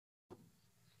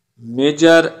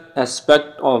Major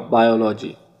aspect of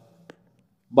biology.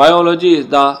 Biology is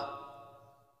the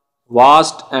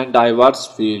vast and diverse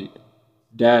field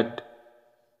that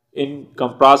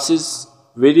encompasses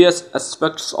various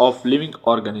aspects of living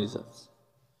organisms.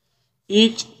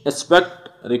 Each aspect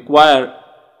requires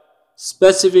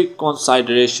specific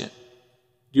consideration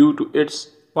due to its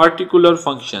particular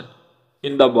function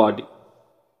in the body.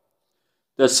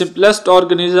 The simplest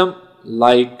organism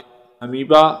like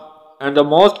amoeba and the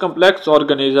most complex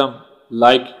organism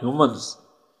like humans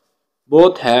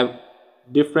both have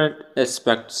different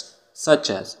aspects such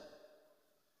as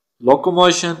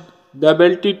locomotion, the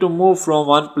ability to move from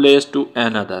one place to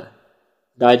another,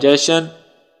 digestion,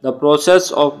 the process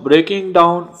of breaking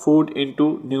down food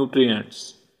into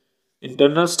nutrients,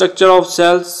 internal structure of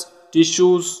cells,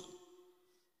 tissues,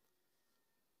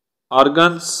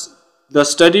 organs, the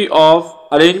study of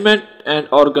arrangement and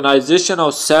organization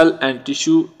of cell and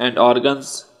tissue and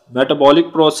organs,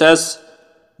 metabolic process,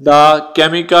 the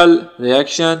chemical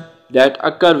reaction that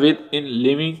occur within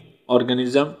living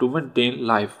organism to maintain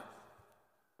life.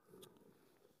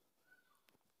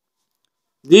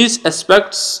 These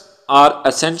aspects are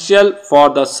essential for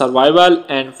the survival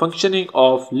and functioning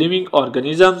of living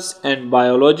organisms, and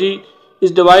biology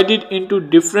is divided into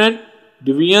different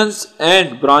divisions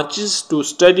and branches to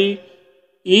study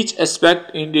each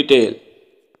aspect in detail.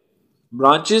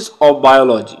 Branches of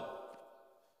biology.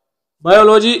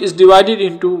 Biology is divided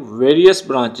into various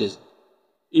branches,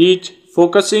 each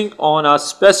focusing on a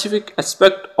specific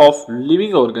aspect of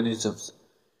living organisms.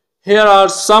 Here are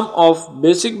some of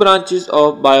basic branches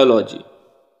of biology.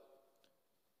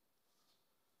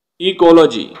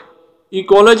 Ecology.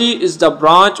 Ecology is the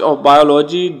branch of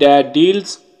biology that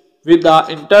deals with the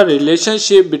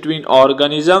interrelationship between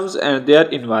organisms and their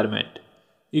environment.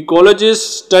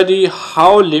 Ecologists study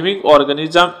how living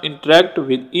organisms interact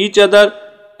with each other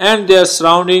and their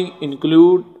surroundings,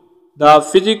 include the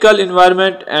physical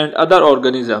environment and other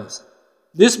organisms.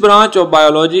 This branch of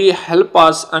biology helps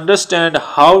us understand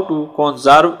how to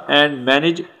conserve and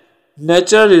manage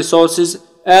natural resources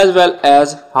as well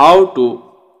as how to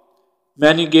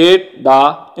mitigate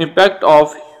the impact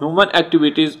of human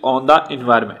activities on the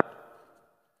environment.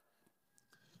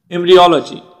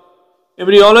 Embryology.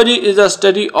 Embryology is the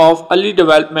study of early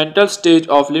developmental stage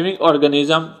of living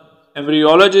organism.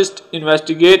 Embryologists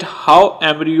investigate how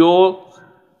embryos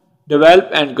develop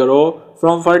and grow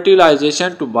from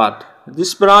fertilization to birth.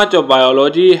 This branch of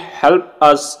biology helps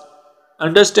us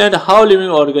understand how living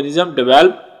organisms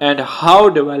develop and how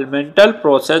developmental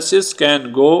processes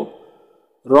can go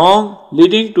wrong,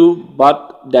 leading to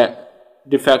birth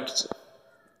defects.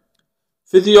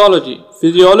 Physiology.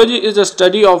 Physiology is the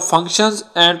study of functions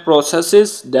and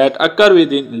processes that occur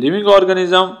within living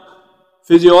organisms.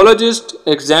 Physiologists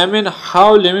examine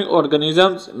how living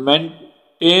organisms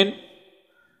maintain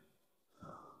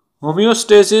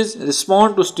homeostasis,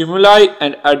 respond to stimuli,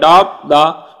 and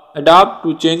adapt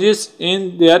to changes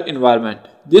in their environment.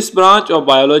 This branch of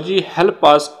biology helps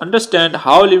us understand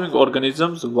how living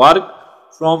organisms work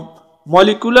from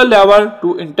molecular level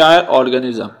to entire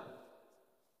organism.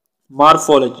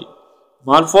 Morphology.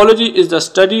 Morphology is the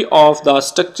study of the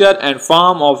structure and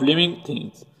form of living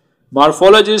things.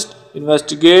 Morphologists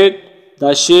investigate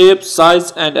the shape,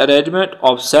 size, and arrangement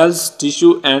of cells,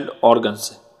 tissue, and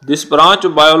organs. This branch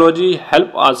of biology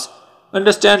helps us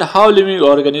understand how living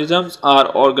organisms are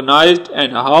organized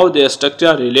and how their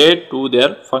structure relate to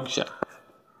their function.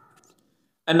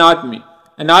 Anatomy.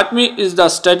 Anatomy is the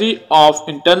study of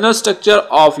internal structure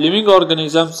of living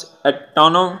organisms.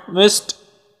 Anatomists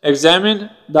examine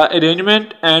the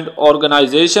arrangement and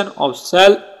organization of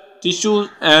cell, tissues,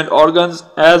 and organs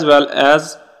as well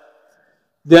as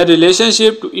their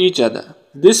relationship to each other.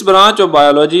 This branch of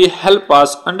biology helps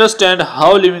us understand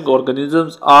how living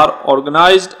organisms are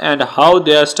organized and how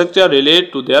their structure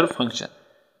relate to their function.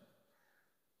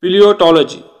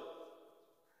 Paleontology.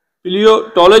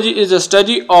 Paleontology is the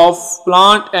study of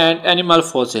plant and animal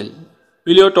fossils.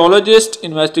 Paleontologists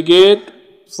investigate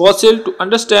fossils to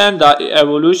understand the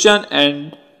evolution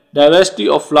and diversity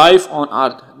of life on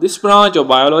Earth. This branch of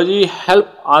biology helps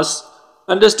us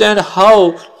understand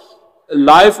how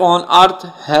life on Earth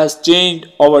has changed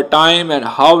over time and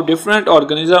how different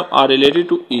organisms are related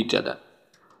to each other.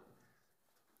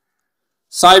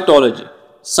 Cytology.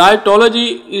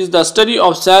 Cytology is the study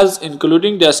of cells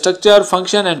including their structure,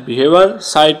 function, and behavior.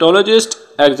 Cytologists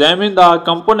examine the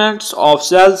components of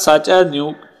cells such as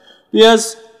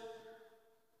nucleus,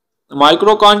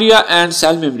 mitochondria, and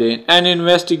cell membrane and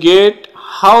investigate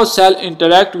how cells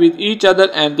interact with each other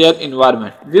and their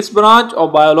environment. This branch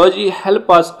of biology helps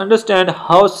us understand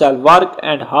how cells work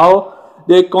and how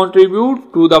they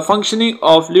contribute to the functioning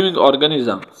of living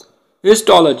organisms.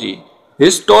 Histology.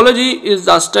 Histology is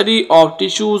the study of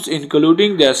tissues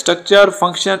including their structure,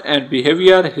 function and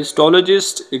behavior.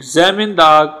 Histologists examine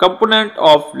the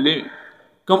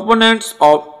components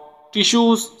of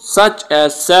tissues such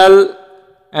as cell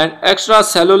and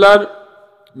extracellular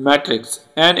matrix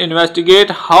and investigate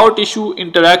how tissue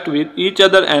interact with each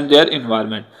other and their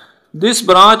environment. This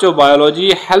branch of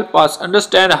biology helps us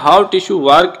understand how tissue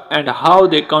work and how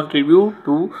they contribute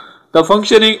to the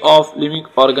functioning of living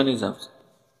organisms.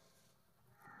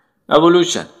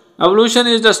 Evolution. Evolution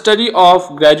is the study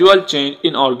of gradual change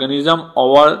in organism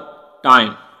over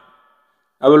time.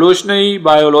 Evolutionary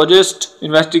biologists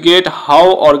investigate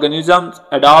how organisms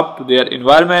adapt to their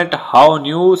environment, how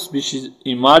new species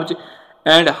emerge,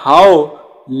 and how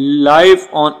life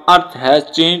on Earth has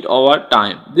changed over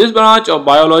time. This branch of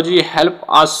biology helps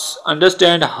us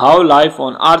understand how life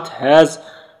on Earth has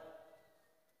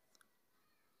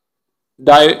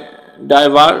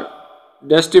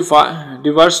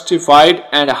diversified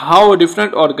and how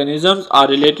different organisms are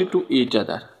related to each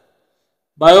other.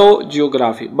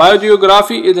 Biogeography.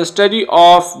 Biogeography is the study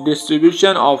of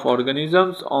distribution of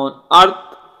organisms on Earth.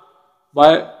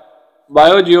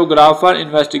 Biogeographers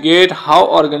investigate how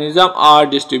organisms are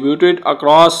distributed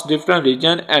across different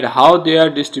regions and how their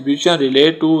distribution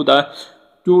relates to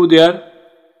their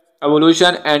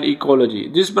evolution and ecology.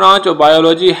 This branch of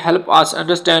biology helps us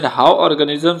understand how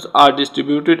organisms are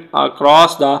distributed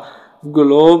across the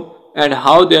globe and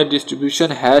how their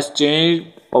distribution has changed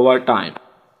over time.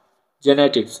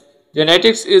 Genetics.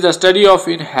 Genetics is the study of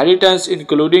inheritance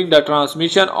including the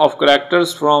transmission of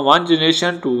characters from one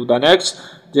generation to the next.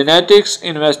 Genetics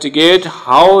investigate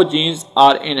how genes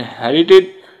are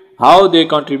inherited, how they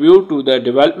contribute to the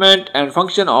development and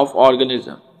function of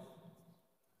organisms,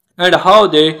 and how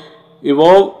they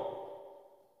evolve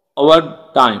over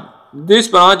time. This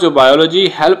branch of biology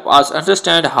helps us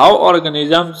understand how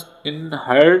organisms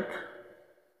inherit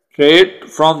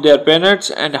traits from their parents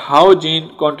and how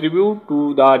genes contribute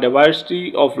to the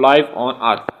diversity of life on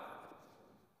Earth.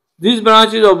 These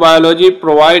branches of biology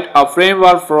provide a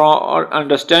framework for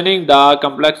understanding the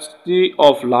complexity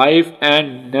of life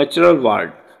and natural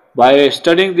world. By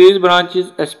studying these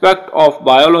branches aspects of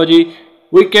biology,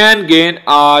 we can gain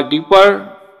a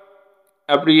deeper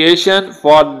appreciation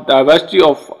for diversity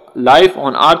of life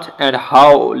on Earth and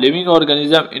how living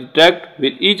organisms interact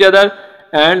with each other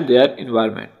and their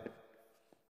environment.